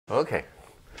Okay.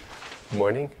 Good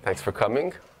morning. Thanks for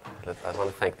coming. I want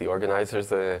to thank the organizers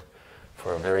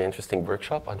for a very interesting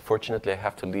workshop. Unfortunately, I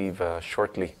have to leave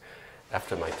shortly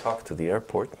after my talk to the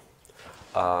airport.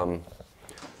 Tom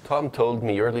told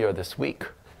me earlier this week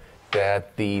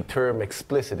that the term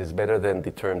explicit is better than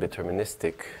the term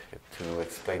deterministic to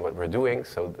explain what we're doing.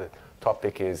 So the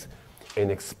topic is an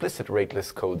explicit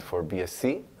rateless code for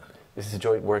BSC. This is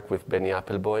joint work with Benny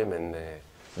Appelboim and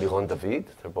Liron David.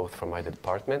 They're both from my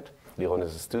department. Liron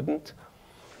is a student.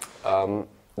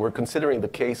 We're considering the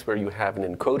case where you have an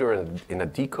encoder and a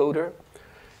decoder.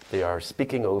 They are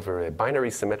speaking over a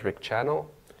binary symmetric channel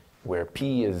where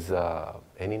P is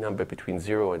any number between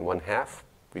 0 and 1/2.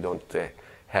 We don't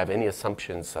have any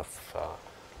assumptions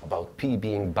about P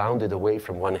being bounded away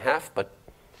from 1/2, but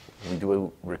we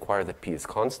do require that P is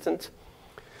constant.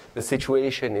 The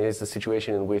situation is the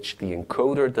situation in which the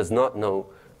encoder does not know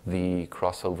the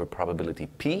crossover probability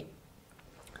P.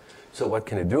 So what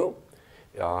can it do?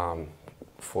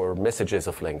 For messages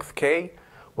of length k,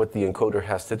 what the encoder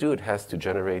has to do, it has to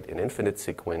generate an infinite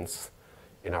sequence.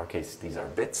 In our case, these are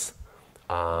bits.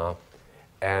 The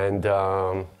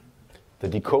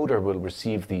decoder will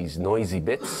receive these noisy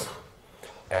bits,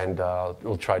 and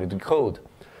it'll try to decode.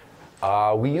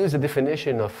 We use a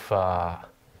definition of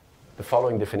the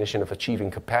following definition of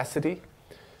achieving capacity.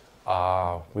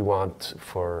 We want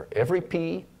for every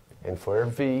P and for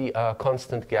every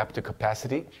constant gap to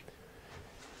capacity,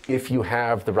 if you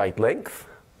have the right length,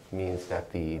 means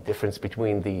that the difference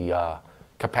between the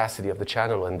capacity of the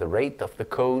channel and the rate of the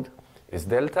code is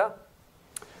delta,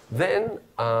 then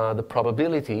the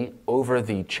probability over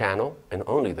the channel, and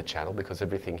only the channel, because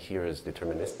everything here is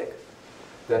deterministic,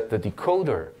 that the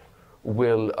decoder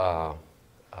will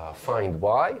find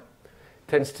y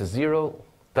tends to 0,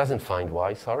 doesn't find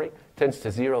y, sorry, tends to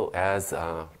 0 as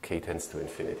k tends to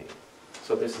infinity.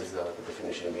 So this is the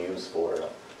definition we use for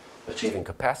achieving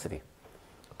capacity.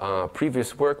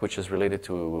 Previous work, which is related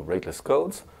to rateless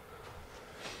codes.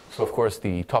 So of course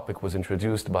the topic was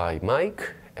introduced by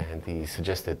Mike, and he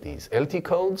suggested these LT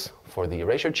codes for the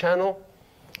erasure channel,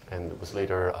 and it was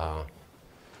later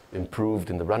improved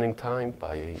in the running time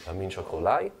by Amin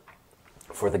Shokolai.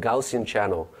 For the Gaussian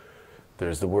channel,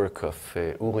 there's the work of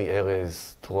Uri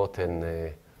Erez, Trot,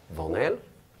 and Vornel.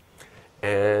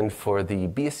 And for the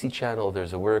BSC channel,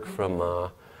 there's a work from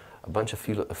a bunch of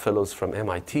fellows from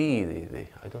MIT.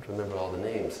 I don't remember all the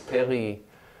names. Perry,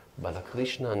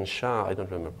 Balakrishnan, Shah. I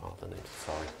don't remember all the names,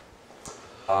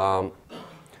 sorry.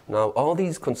 Now, all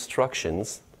these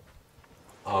constructions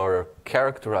are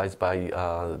characterized by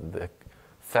the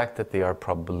fact that they are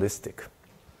probabilistic.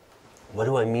 What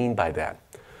do I mean by that?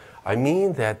 I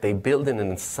mean that they build in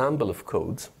an ensemble of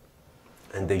codes,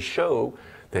 and they show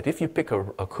that if you pick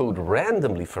a code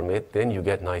randomly from it, then you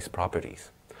get nice properties.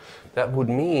 That would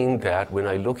mean that when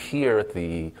I look here at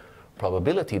the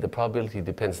probability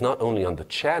depends not only on the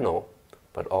channel,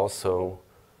 but also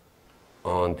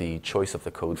on the choice of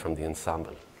the code from the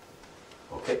ensemble.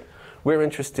 Okay? We're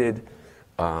interested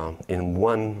in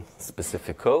one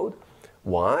specific code.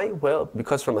 Why? Well,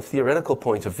 because from a theoretical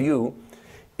point of view,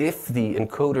 if the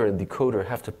encoder and decoder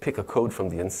have to pick a code from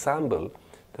the ensemble,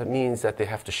 that means that they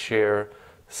have to share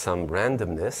some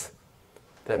randomness.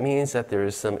 That means that there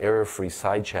is some error-free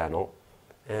side channel,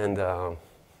 and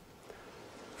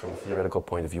from a theoretical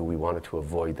point of view, we wanted to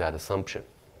avoid that assumption.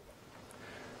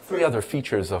 Three other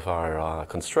features of our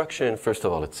construction. First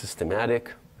of all, it's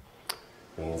systematic.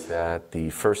 It means that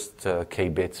the first k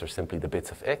bits are simply the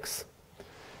bits of x.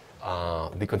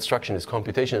 The construction is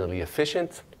computationally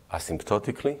efficient,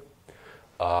 asymptotically.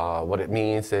 What it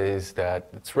means is that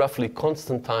it's roughly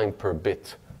constant time per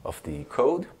bit of the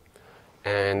code,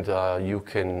 and you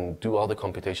can do all the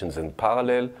computations in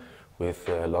parallel with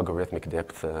logarithmic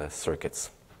depth circuits.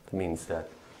 It means that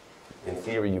in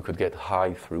theory you could get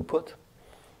high throughput.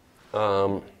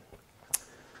 The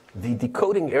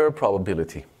decoding error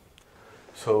probability.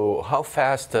 So how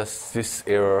fast does this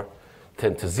error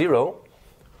tend to 0?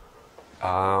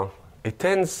 It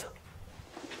tends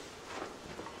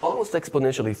almost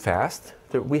exponentially fast.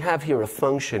 We have here a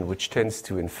function which tends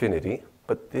to infinity,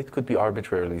 but it could be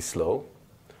arbitrarily slow.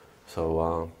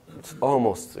 So it's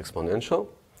almost exponential.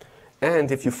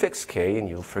 And if you fix k and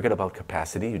you forget about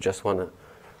capacity, you just want to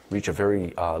reach a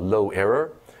very low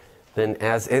error, then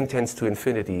as n tends to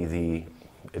infinity, the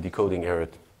decoding error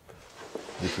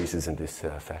decreases in this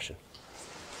fashion.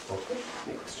 Okay,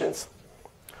 any questions?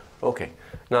 Okay,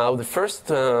 now the first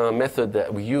method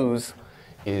that we use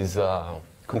is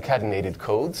concatenated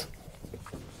codes.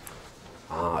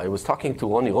 I was talking to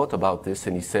Ronnie Roth about this,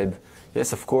 and he said,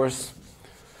 yes, of course,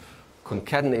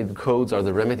 concatenated codes are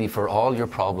the remedy for all your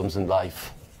problems in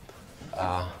life.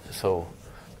 So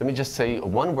let me just say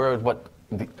one word what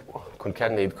the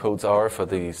concatenated codes are for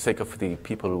the sake of the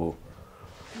people who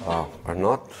are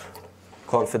not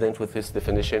confident with this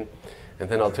definition, and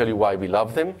then I'll tell you why we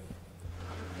love them.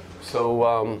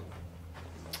 So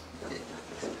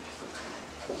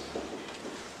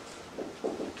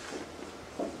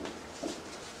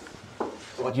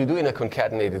what you do in a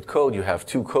concatenated code, you have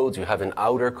two codes. You have an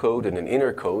outer code and an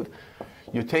inner code.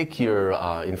 You take your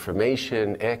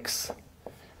information, X,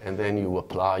 and then you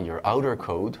apply your outer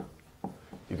code.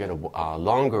 You get a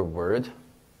longer word,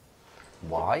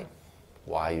 Y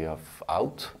of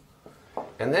out.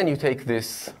 And then you take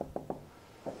this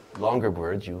longer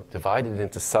word, you divide it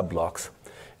into subblocks,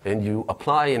 and you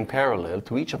apply in parallel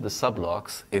to each of the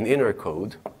subblocks an inner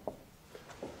code.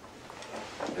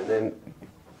 And then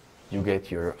you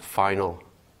get your final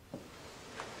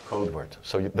code word.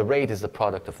 So the rate is the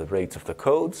product of the rates of the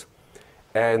codes.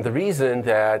 And the reason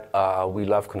that we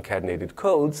love concatenated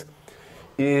codes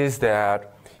is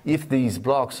that if these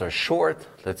blocks are short,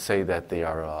 let's say that they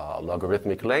are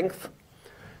logarithmic length,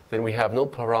 then we have no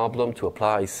problem to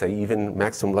apply, say, even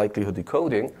maximum likelihood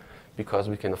decoding, because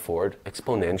we can afford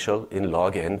exponential in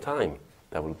log n time.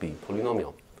 That will be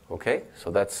polynomial. Okay?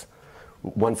 So that's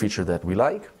one feature that we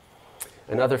like.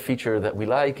 Another feature that we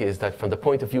like is that from the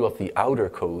point of view of the outer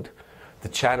code, the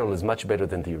channel is much better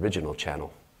than the original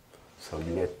channel. So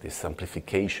you get this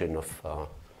amplification of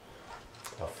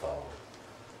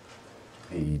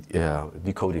the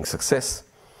decoding success.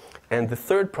 And the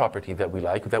third property that we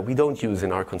like, that we don't use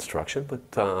in our construction,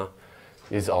 but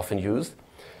is often used,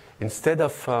 instead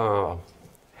of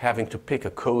having to pick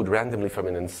a code randomly from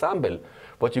an ensemble,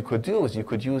 what you could do is you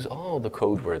could use all the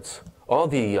code words, all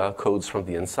the codes from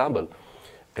the ensemble,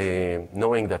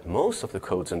 knowing that most of the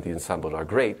codes in the ensemble are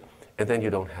great, and then you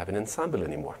don't have an ensemble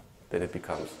anymore. Then it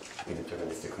becomes a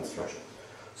deterministic construction.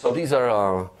 So these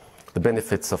are the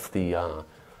benefits of the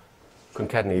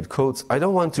concatenated codes. I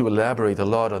don't want to elaborate a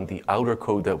lot on the outer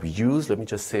code that we use. Let me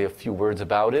just say a few words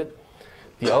about it.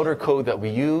 The outer code that we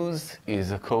use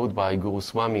is a code by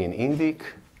Guruswamy and Indik.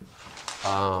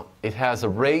 It has a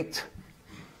rate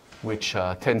which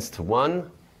tends to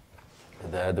 1.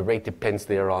 The rate depends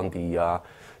there on the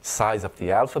size of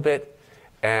the alphabet.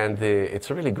 And it's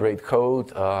a really great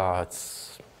code.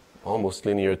 It's almost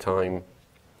linear time,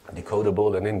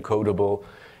 decodable and encodable.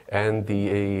 And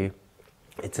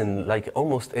it's in like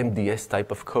almost MDS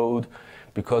type of code,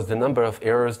 because the number of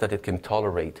errors that it can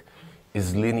tolerate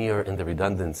is linear in the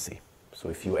redundancy. So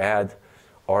if you add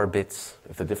R bits,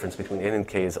 if the difference between N and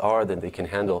K is R, then they can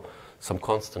handle some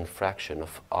constant fraction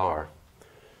of R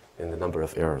in the number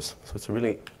of errors. So it's a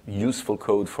really useful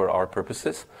code for our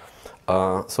purposes.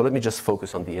 So let me just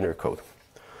focus on the inner code.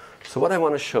 So what I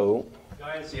want to show...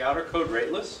 Guy, is the outer code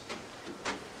rateless?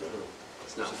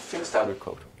 It's not a fixed outer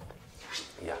code.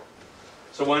 Yeah.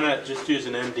 So why not just use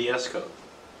an MDS code?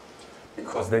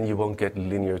 Because then you won't get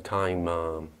linear time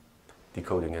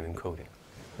decoding and encoding.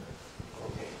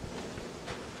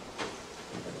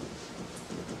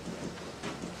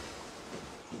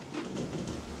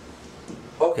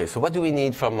 Okay, so what do we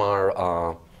need from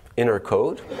our inner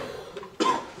code?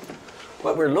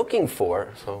 What we're looking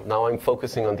for, so now I'm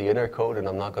focusing on the inner code, and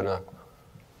I'm not going to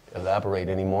elaborate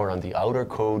anymore on the outer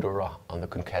code or on the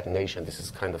concatenation. This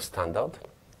is kind of standard.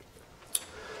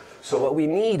 So what we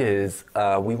need is,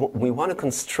 we want to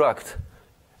construct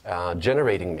a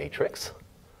generating matrix.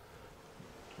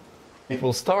 It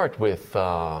will start with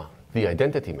the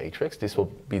identity matrix. This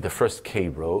will be the first k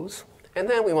rows. And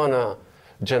then we want to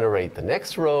generate the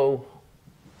next row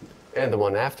and the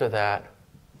one after that,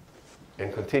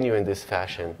 and continue in this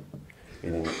fashion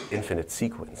in an infinite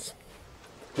sequence.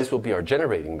 This will be our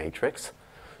generating matrix.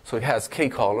 So it has k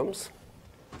columns.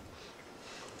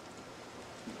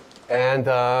 And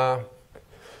the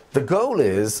goal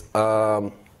is,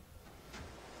 after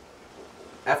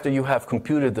you have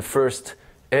computed the first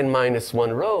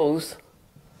n-1 rows,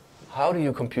 how do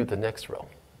you compute the next row?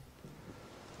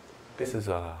 This is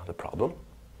the problem.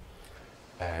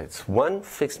 It's one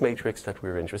fixed matrix that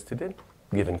we're interested in,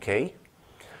 given k.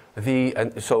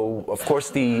 So, of course,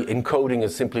 the encoding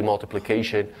is simply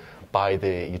multiplication by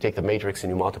you take the matrix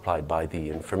and you multiply it by the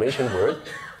information word.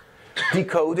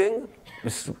 Decoding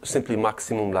is simply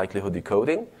maximum likelihood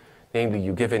decoding. Namely,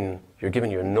 you're given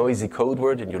your noisy code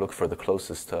word and you look for the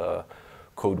closest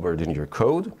code word in your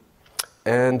code.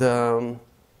 And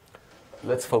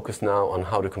let's focus now on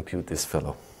how to compute this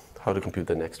fellow, how to compute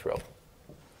the next row.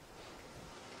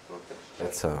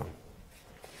 That's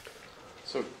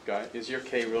So, Guy, is your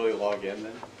k really log n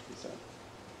then? Is that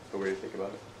the way to think about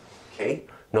it? K?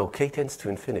 No, k tends to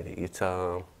infinity. It's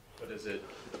But is it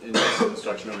in this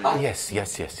instruction over Ah, here? yes.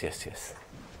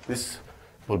 This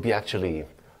will be actually,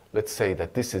 let's say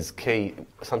that this is k,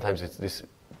 sometimes it's this,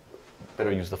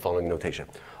 better use the following notation.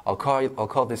 I'll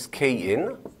call this k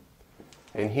in,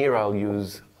 and here I'll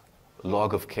use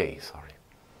log of k, sorry.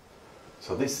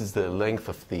 So this is the length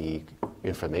of the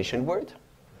information word,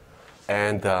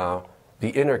 and the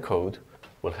inner code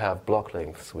will have block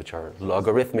lengths, which are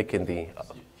logarithmic in the...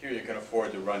 Here you can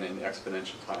afford to run in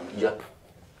exponential time. Yep,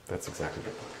 that's exactly the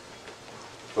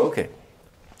point. Okay,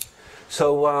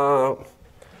 so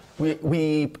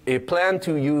we plan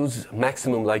to use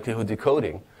maximum likelihood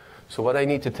decoding. So what I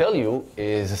need to tell you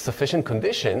is a sufficient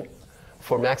condition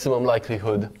for maximum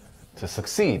likelihood to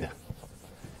succeed.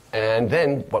 And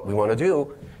then what we want to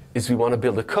do is we want to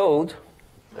build a code,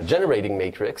 a generating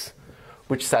matrix,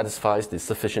 which satisfies this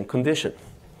sufficient condition.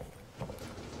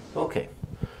 Okay,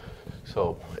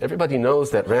 so everybody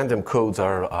knows that random codes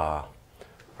are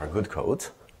good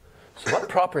codes. So what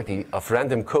property of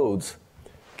random codes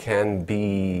can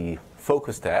be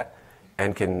focused at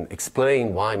and can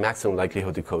explain why maximum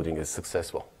likelihood decoding is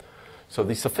successful? So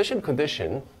the sufficient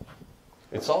condition,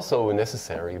 it's also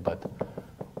necessary, but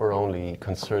we're only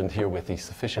concerned here with the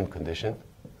sufficient condition.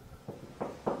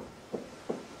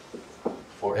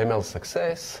 For ML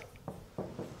success,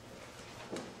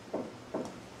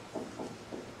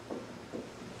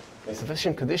 the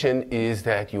sufficient condition is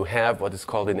that you have what is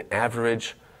called an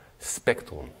average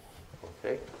spectrum.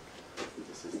 Okay?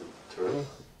 This is the term.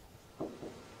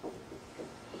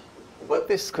 What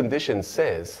this condition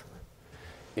says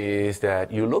is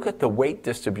that you look at the weight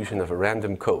distribution of a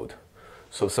random code.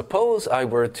 So suppose I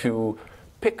were to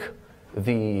pick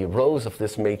the rows of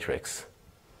this matrix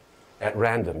at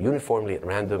random, uniformly at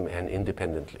random and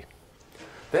independently.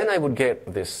 Then I would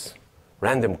get this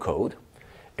random code,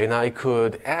 and I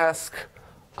could ask,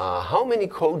 how many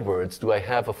code words do I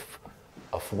have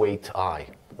of weight I?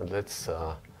 Let's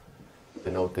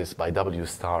denote this by W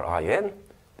star IN.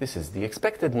 This is the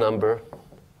expected number.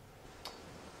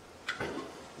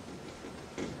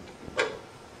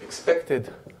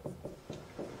 Expected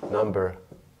number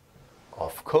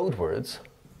of code words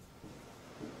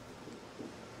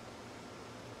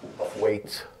of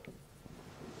weight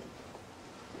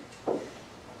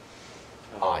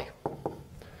I.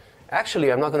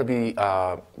 Actually, I'm not going to be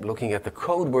looking at the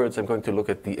code words. I'm going to look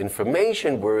at the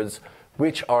information words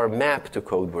which are mapped to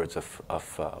code words of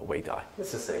weight I.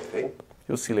 It's the same thing.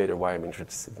 You'll see later why I'm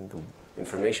interested in the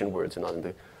information words and not in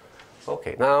the...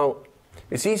 Okay, now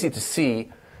it's easy to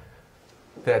see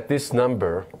that this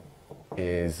number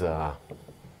is 2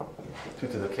 to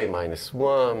the k minus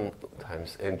 1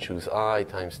 times n choose I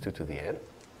times 2 to the n.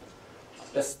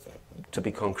 Just to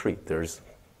be concrete, it's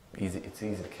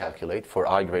easy to calculate for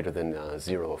I greater than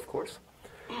 0, of course.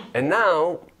 And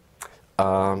now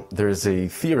there's a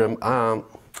theorem. I'm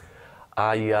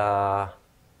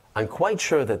quite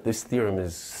sure that this theorem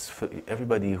is,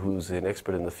 everybody who's an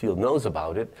expert in the field knows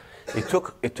about it. It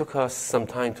took us some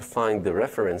time to find the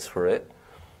reference for it.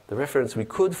 The reference we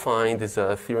could find is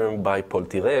a theorem by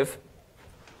Poltirev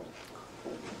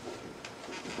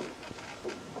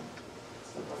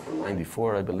from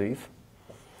 94, I believe.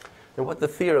 And what the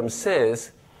theorem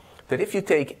says, that if you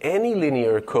take any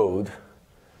linear code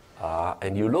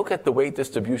and you look at the weight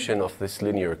distribution of this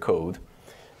linear code,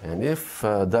 and if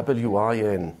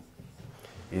WIN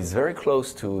is very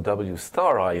close to W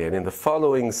star IN in the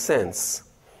following sense,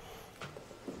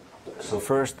 so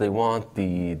first they want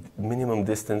the minimum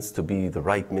distance to be the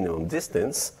right minimum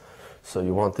distance, so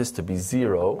you want this to be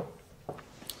 0.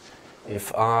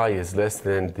 If I is less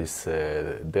than this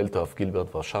delta of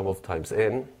Gilbert-Varshavov times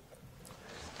n,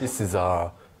 this is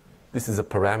a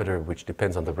parameter which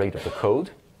depends on the rate of the code.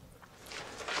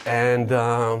 And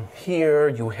here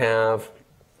you have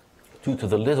 2 to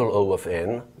the little o of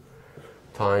n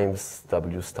times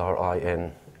W star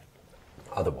IN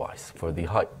otherwise, for the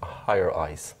higher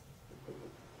i's.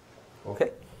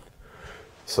 Okay?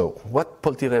 So what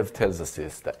Poltirev tells us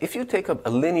is that if you take a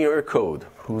linear code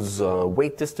whose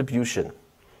weight distribution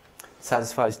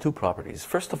satisfies two properties.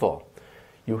 First of all,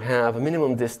 you have a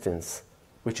minimum distance,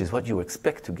 which is what you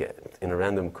expect to get in a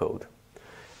random code.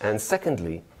 And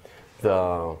secondly,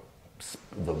 the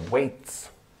weights,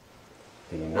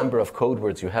 the number of code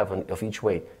words you have of each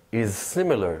weight is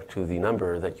similar to the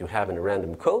number that you have in a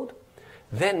random code,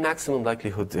 then maximum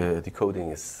likelihood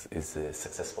decoding is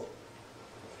successful.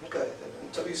 Okay,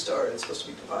 and W star is supposed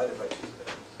to be divided by 2 to the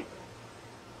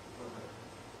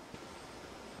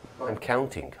n. I'm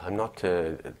counting. I'm not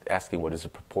asking what is the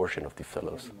proportion of the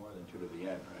fellows. More than 2 to the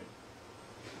n, right?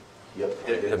 Yep. I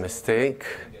did a mistake.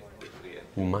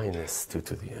 Minus 2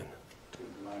 to the n.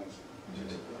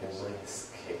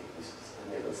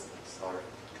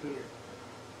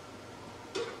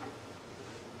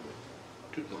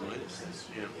 To the minus this,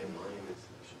 yeah.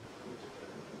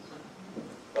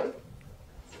 Right?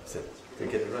 Did you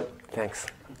get it right? Thanks.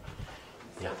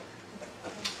 Yeah.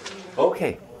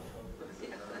 Okay.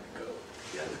 Yeah,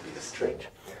 that'd be strange.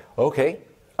 Okay.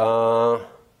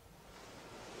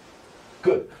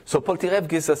 Good. So Poltirev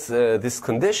gives us this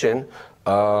condition,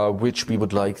 which we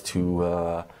would like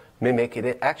to mimic.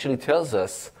 It actually tells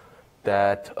us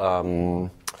that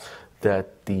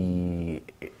that the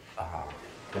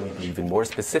let me be even more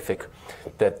specific,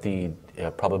 that the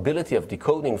probability of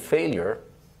decoding failure,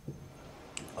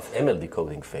 of ML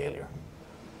decoding failure,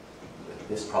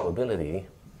 this probability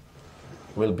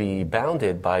will be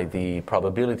bounded by the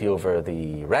probability over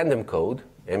the random code,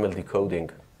 ML decoding,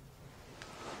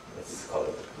 let's call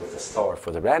it with a star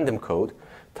for the random code,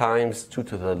 times 2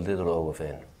 to the little o of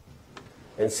n.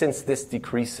 And since this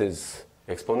decreases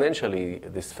exponentially,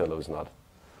 this fellow is not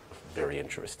very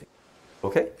interesting.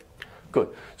 Okay? Good.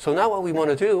 So now what we want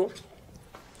to do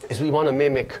is we want to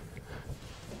mimic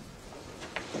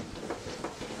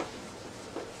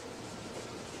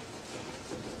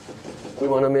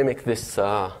this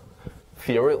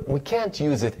theory. We can't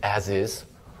use it as is.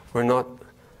 We're not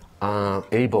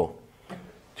able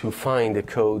to find a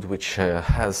code which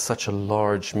has such a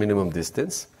large minimum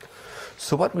distance.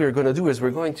 So what we're going to do is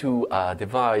we're going to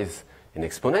devise an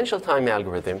exponential time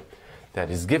algorithm that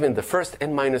is given the first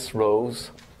n minus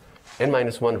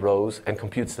one rows, and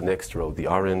computes the next row, the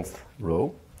rnth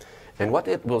row. And what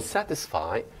it will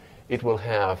satisfy, it will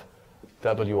have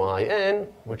win,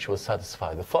 which will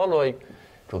satisfy the following.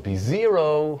 It will be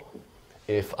 0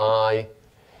 if I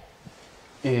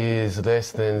is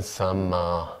less than some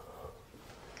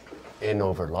n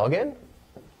over log n.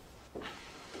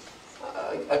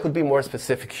 I could be more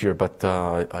specific here, but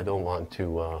I don't want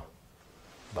to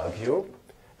bug you.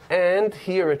 And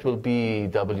here it will be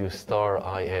w star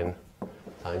in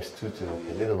times 2 to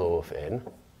the little o of n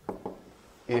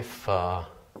if I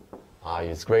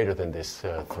is greater than this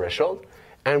threshold.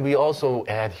 And we also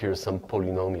add here some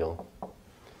polynomial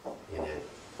in n.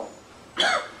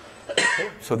 Okay.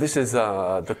 So this is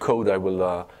the code I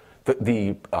will,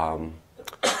 the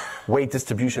weight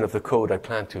distribution of the code I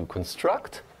plan to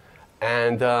construct.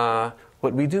 And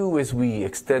what we do is we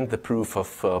extend the proof of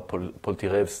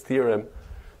Poltirev's theorem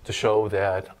to show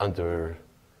that under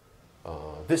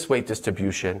this weight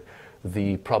distribution,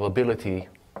 the probability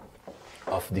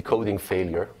of decoding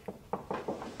failure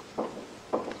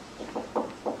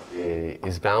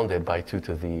is bounded by 2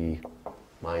 to the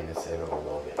minus n over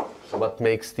log n. So what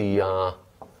makes the,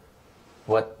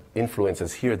 what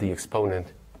influences here the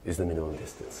exponent is the minimum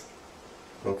distance.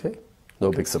 Okay?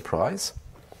 No big surprise.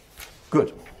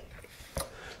 Good.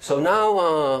 So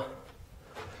now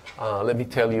let me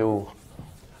tell you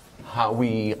how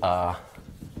we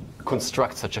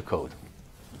construct such a code.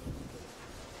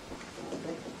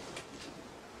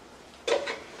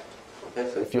 Okay,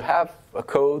 so if you have a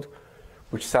code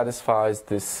which satisfies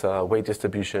this weight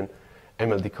distribution,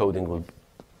 ML decoding will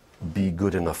be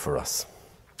good enough for us.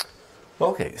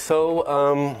 Okay, so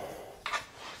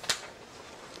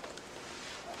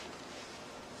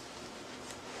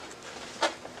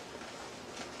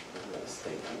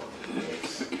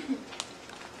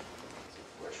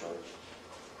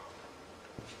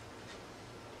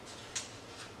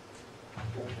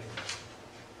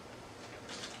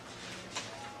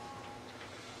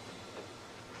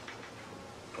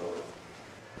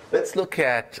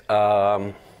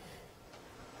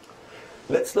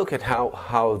let's look at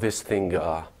how this thing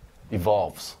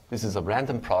evolves. This is a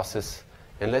random process,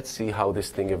 and let's see how this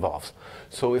thing evolves.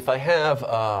 So if I have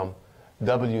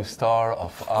w star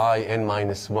of I n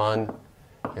minus 1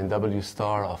 and w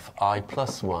star of I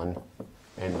plus 1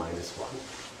 n minus 1,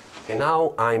 and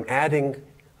now I'm adding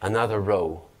another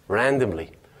row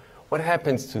randomly. What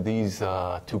happens to these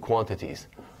two quantities?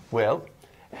 Well,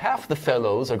 half the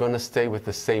fellows are going to stay with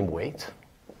the same weight,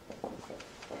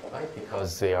 right,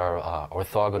 because they are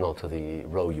orthogonal to the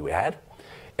row you add.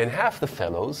 And half the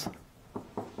fellows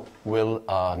will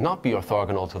not be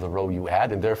orthogonal to the row you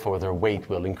add, and therefore their weight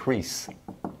will increase.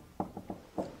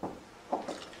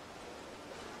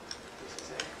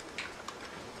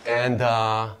 And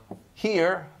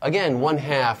here, again,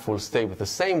 1/2 will stay with the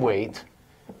same weight,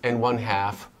 and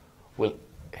 1/2 will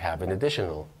have an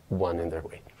additional 1 in their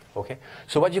weight. Okay?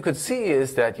 So what you could see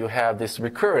is that you have this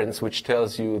recurrence which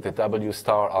tells you that w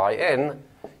star in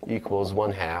equals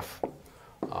 1/2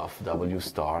 of w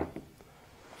star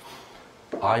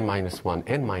I minus 1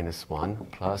 n minus 1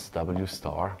 plus w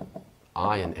star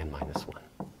I and n minus 1.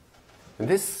 And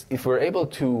this, if we're able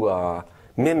to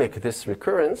mimic this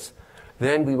recurrence,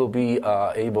 then we will be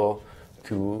able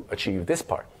to achieve this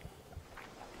part.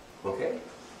 Okay?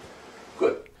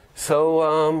 Good.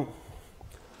 So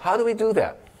how do we do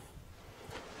that?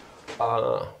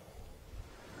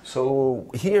 So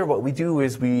here what we do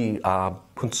is we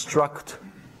construct,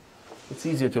 it's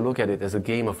easier to look at it as a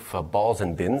game of balls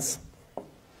and bins.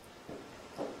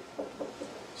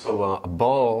 So a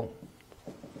ball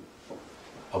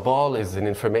is an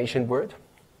information word,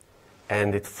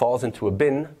 and it falls into a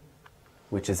bin,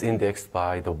 which is indexed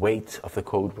by the weight of the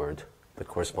code word that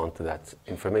correspond to that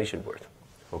information word.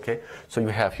 Okay? So you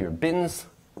have here bins,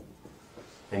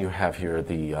 and you have here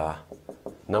the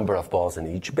number of balls in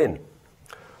each bin.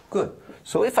 Good.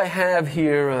 So if I have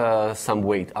here some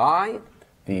weight I,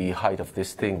 the height of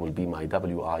this thing will be my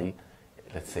wi,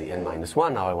 let's say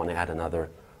n-1. Now I want to add another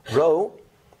row.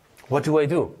 What do I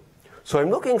do? So I'm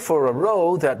looking for a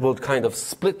row that will kind of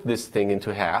split this thing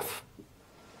into half.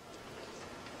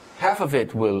 Half of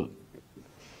it will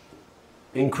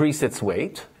increase its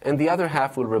weight, and the other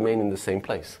half will remain in the same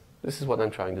place. This is what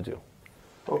I'm trying to do.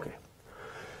 Okay.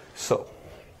 So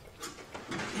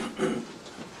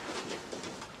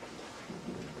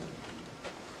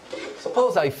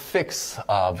suppose I fix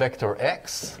vector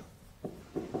x,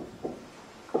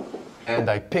 and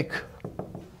I pick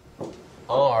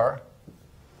r.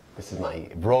 This is my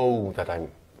row that I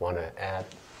want to add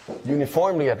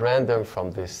uniformly at random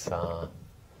from this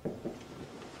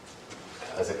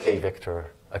as a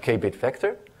k-bit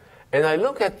vector. And I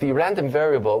look at the random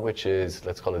variable, which is,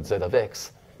 let's call it z of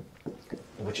x,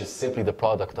 which is simply the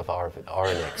product of r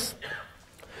and x.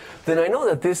 Then I know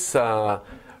that this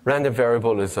random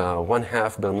variable is a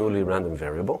 1/2 Bernoulli random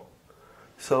variable.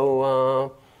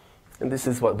 So, and this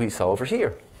is what we saw over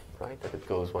here, right? That it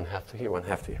goes 1/2 to here,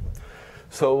 1/2 to here.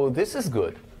 So this is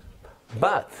good.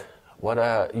 But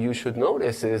what you should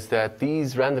notice is that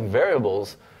these random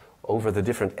variables over the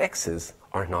different x's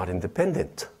are not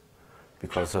independent.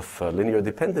 Because of linear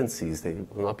dependencies, they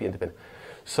will not be independent.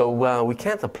 So we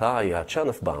can't apply a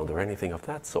Chernoff bound or anything of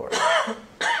that sort.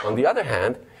 On the other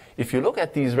hand, if you look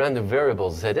at these random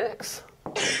variables zx,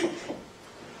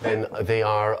 then they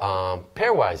are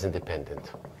pairwise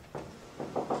independent.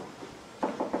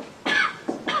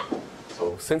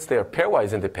 So since they are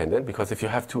pairwise independent, because if you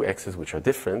have two x's which are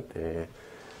different, the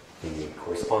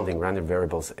corresponding random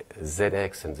variables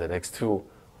zx and zx2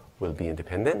 will be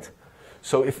independent.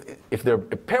 So if they're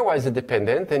pairwise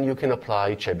independent, then you can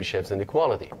apply Chebyshev's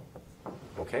inequality.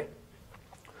 Okay?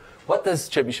 What does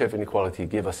Chebyshev inequality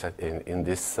give us in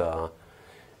this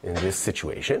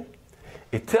situation?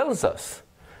 It tells us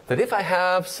that if I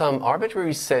have some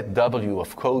arbitrary set W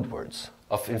of code words,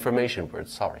 of information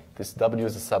words, sorry, this W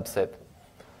is a subset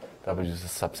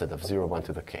of 0, 1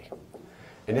 to the k.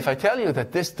 And if I tell you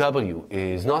that this W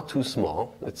is not too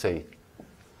small, let's say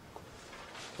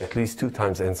at least 2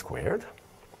 times n squared,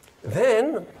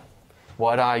 then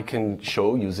what I can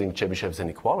show using Chebyshev's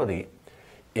inequality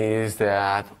is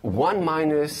that 1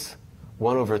 minus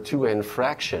 1 over 2n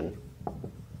fraction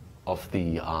of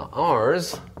the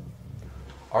r's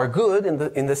are good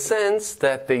in the sense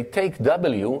that they take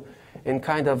W and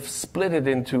kind of split it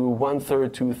into 1/3,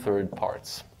 2/3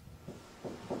 parts.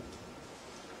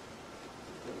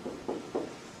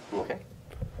 Okay?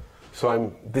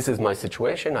 So this is my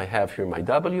situation. I have here my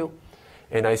W,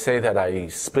 and I say that I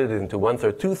split it into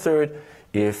 1/3, 2/3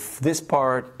 if this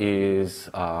part is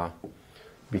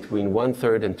between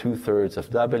 1/3 and 2/3 of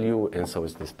W, and so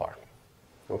is this part.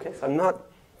 Okay, so I'm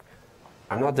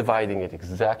not dividing it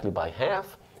exactly by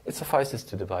half. It suffices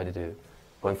to divide it in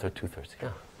 1/3, 2/3.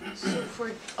 Yeah. So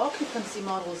for occupancy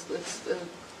models, it's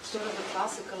sort of a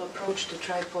classical approach to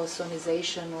try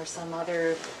Poissonization or some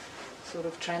other sort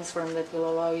of transform that will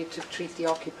allow you to treat the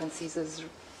occupancies as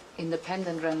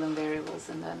independent random variables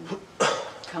and then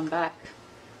come back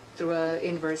through an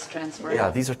inverse transform.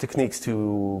 Yeah, these are techniques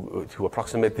to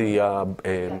approximate the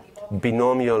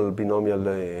binomial.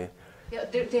 Yeah,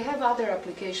 they have other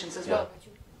applications as well.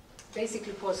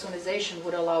 Basically, Poissonization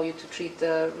would allow you to treat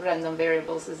the random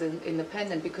variables as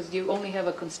independent because you only have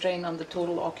a constraint on the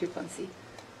total occupancy.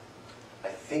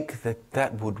 I think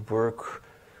that would work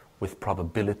with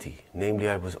probability. Namely,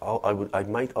 I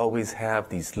might always have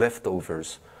these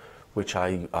leftovers which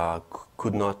I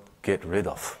could not get rid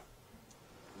of.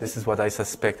 This is what I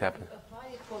suspect happened.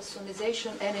 Apply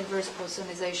Poissonization and inverse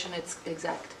Poissonization, it's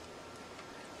exact.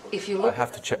 If you look, I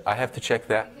have to check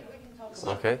that.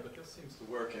 Okay. But this seems to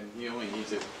work, and he only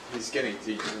needs it. He's getting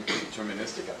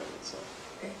deterministic out of it. So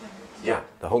Yeah,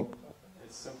 the whole.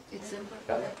 it's simple. it's simple.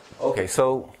 Okay,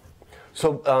 so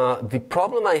the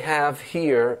problem I have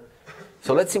here.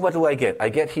 So let's see, what do I get? I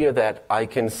get here that I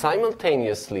can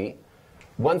simultaneously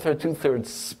 1/3, 2/3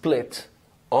 split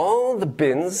all the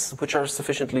bins which are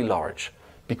sufficiently large,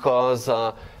 because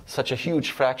such a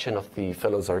huge fraction of the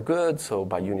fellows are good, so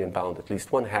by union bound, at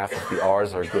least 1/2 of the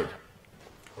R's are good.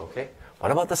 Okay?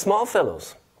 What about the small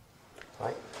fellows?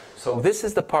 Right? So this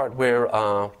is the part where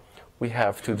we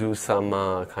have to do some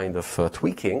kind of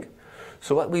tweaking.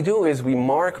 So what we do is we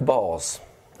mark balls.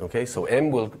 Okay, so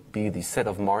M will be the set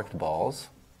of marked balls.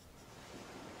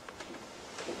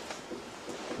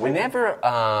 Whenever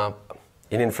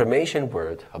an information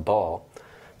word, a ball,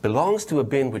 belongs to a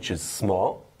bin which is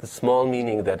small, the small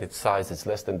meaning that its size is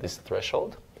less than this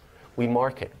threshold, we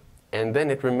mark it. And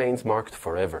then it remains marked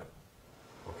forever.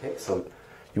 Okay, so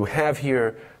you have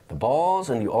here the balls,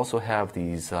 and you also have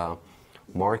these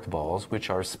marked balls,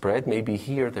 which are spread. Maybe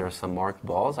here there are some marked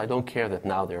balls. I don't care that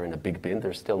now they're in a big bin.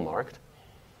 They're still marked.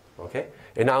 Okay?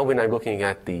 And now when I'm looking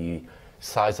at the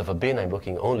size of a bin, I'm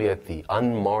looking only at the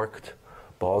unmarked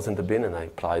balls in the bin, and I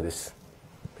apply this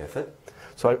method.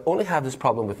 So I only have this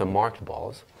problem with the marked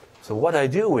balls. So what I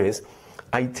do is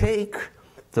I take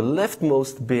the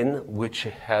leftmost bin, which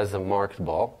has a marked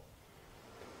ball,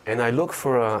 and I look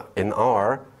for an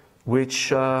R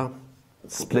which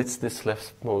splits this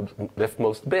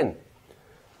leftmost bin.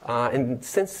 And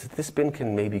since this bin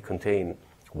can maybe contain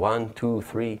 1, 2,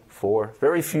 3, 4,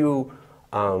 very few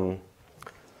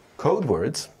code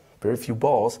words, very few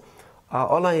balls,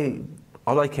 all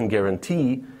I can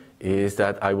guarantee is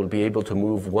that I will be able to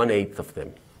move 1/8 of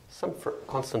them, some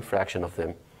constant fraction of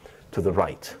them, to the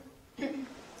right.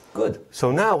 Good.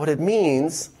 So now what it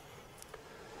means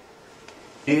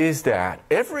is that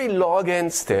every log n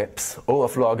steps, O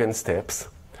of log n steps,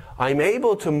 I'm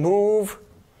able to move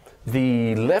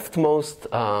the leftmost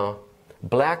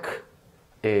black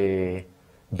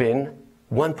bin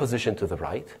 1 position to the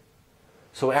right.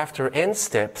 So after n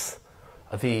steps,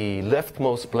 the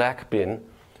leftmost black bin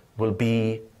will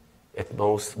be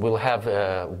will have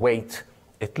a weight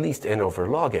at least n over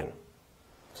log n.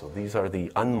 So these are the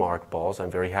unmarked balls.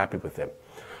 I'm very happy with them.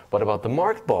 What about the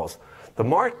marked balls? The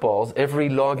marked balls, every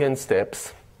log n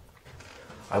steps,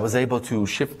 I was able to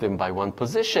shift them by 1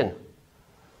 position.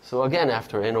 So again,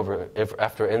 after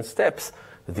n steps,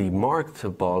 the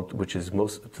marked ball, which is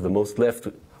to the most left,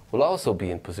 will also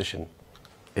be in position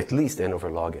at least n over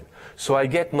log n. So I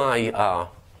get my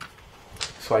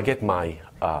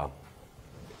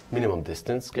minimum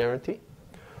distance guarantee.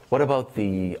 What about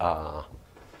the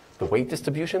weight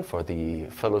distribution for the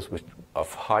fellows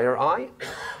of higher I?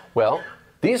 Well,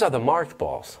 these are the marked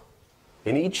balls.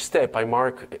 In each step, I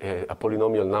mark a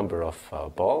polynomial number of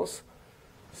balls,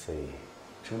 say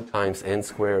 2 times n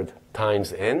squared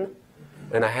times n,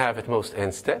 and I have at most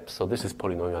n steps, so this is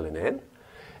polynomial in n.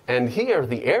 And here,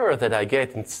 the error that I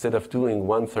get, instead of doing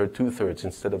 1/3, 2/3,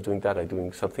 instead of doing that, I'm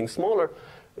doing something smaller,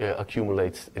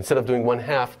 accumulates, instead of doing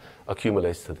 1/2,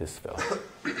 accumulates to this fellow.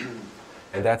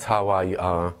 And that's how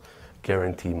I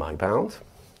guarantee my bound.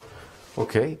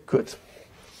 Okay, good.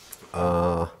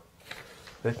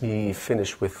 Let me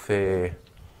finish with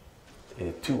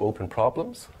 2 open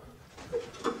problems.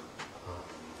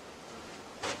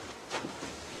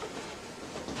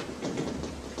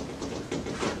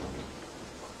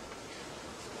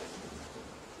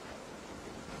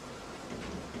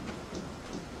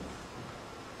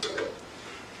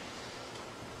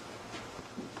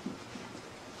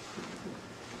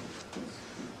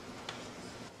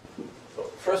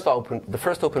 The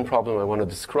first open problem I want to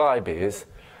describe is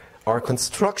our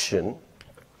construction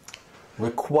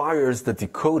requires the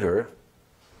decoder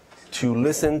to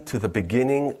listen to the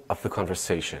beginning of the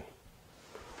conversation.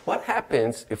 What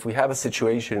happens if we have a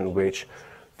situation in which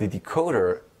the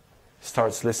decoder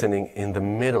starts listening in the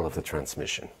middle of the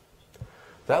transmission?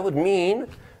 That would mean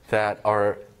that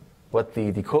what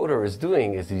the decoder is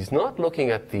doing is he's not looking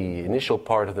at the initial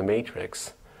part of the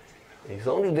matrix. He's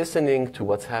only listening to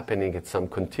what's happening at some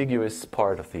contiguous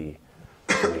part of the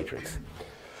matrix.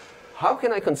 How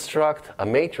can I construct a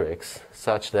matrix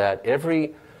such that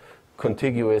every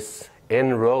contiguous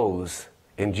n rows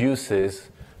induces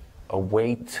a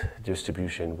weight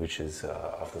distribution which is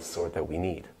of the sort that we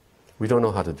need? We don't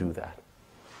know how to do that.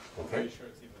 Okay? Are you sure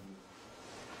it's even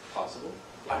possible?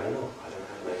 I don't know. I don't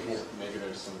have an idea. Maybe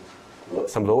there's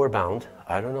some lower bound.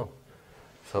 I don't know.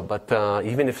 So, but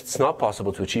even if it's not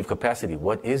possible to achieve capacity,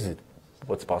 what is it?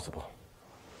 What's possible?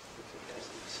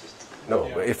 No,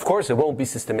 of course it won't be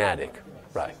systematic,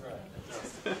 right?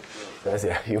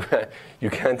 You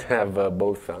can't have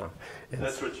both.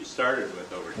 That's what you started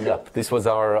with over here. Yep, this was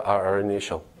our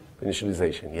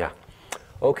initialization. Yeah.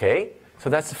 Okay, so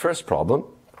that's the first problem.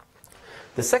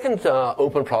 The second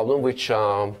open problem, which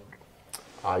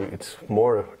it's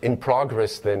more in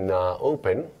progress than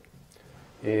open,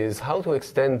 is how to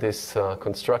extend this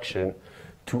construction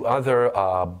to other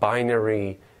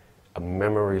binary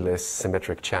memoryless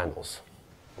symmetric channels.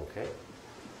 Okay.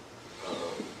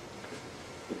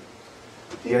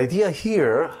 The idea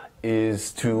here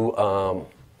is to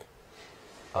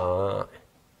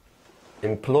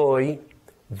employ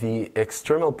the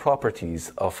external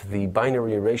properties of the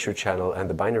binary erasure channel and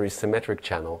the binary symmetric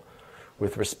channel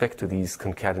with respect to these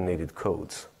concatenated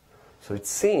codes. So it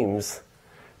seems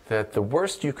that the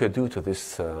worst you could do to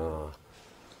this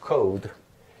code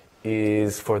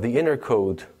is for the inner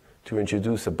code to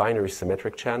introduce a binary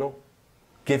symmetric channel,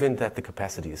 given that the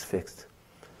capacity is fixed.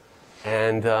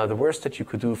 And the worst that you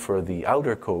could do for the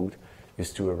outer code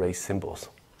is to erase symbols.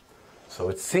 So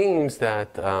it seems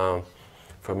that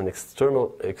from an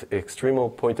external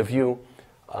point of view,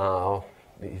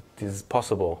 it is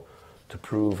possible to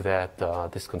prove that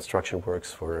this construction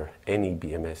works for any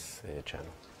BMS channel.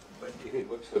 But if it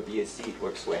works for BSC, it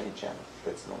works for any channel.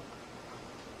 That's not.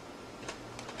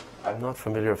 I'm not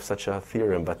familiar with such a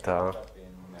theorem, but In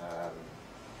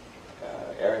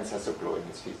Aaron's Hasoplo in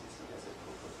his thesis,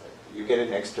 you get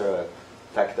an extra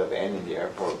factor of n in the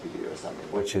error probability or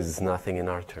something. which is nothing in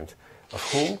our terms. Of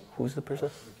whom? Who's the person?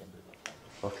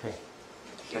 Okay.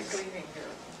 He's leaving here.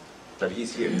 But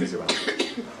he's here. He's around.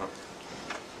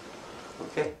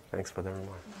 Okay. Thanks for the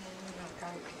remark.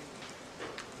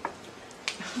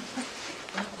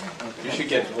 You should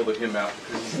get hold of him out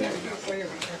because he's there.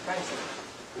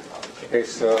 Okay,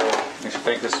 so next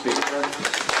thank the speaker.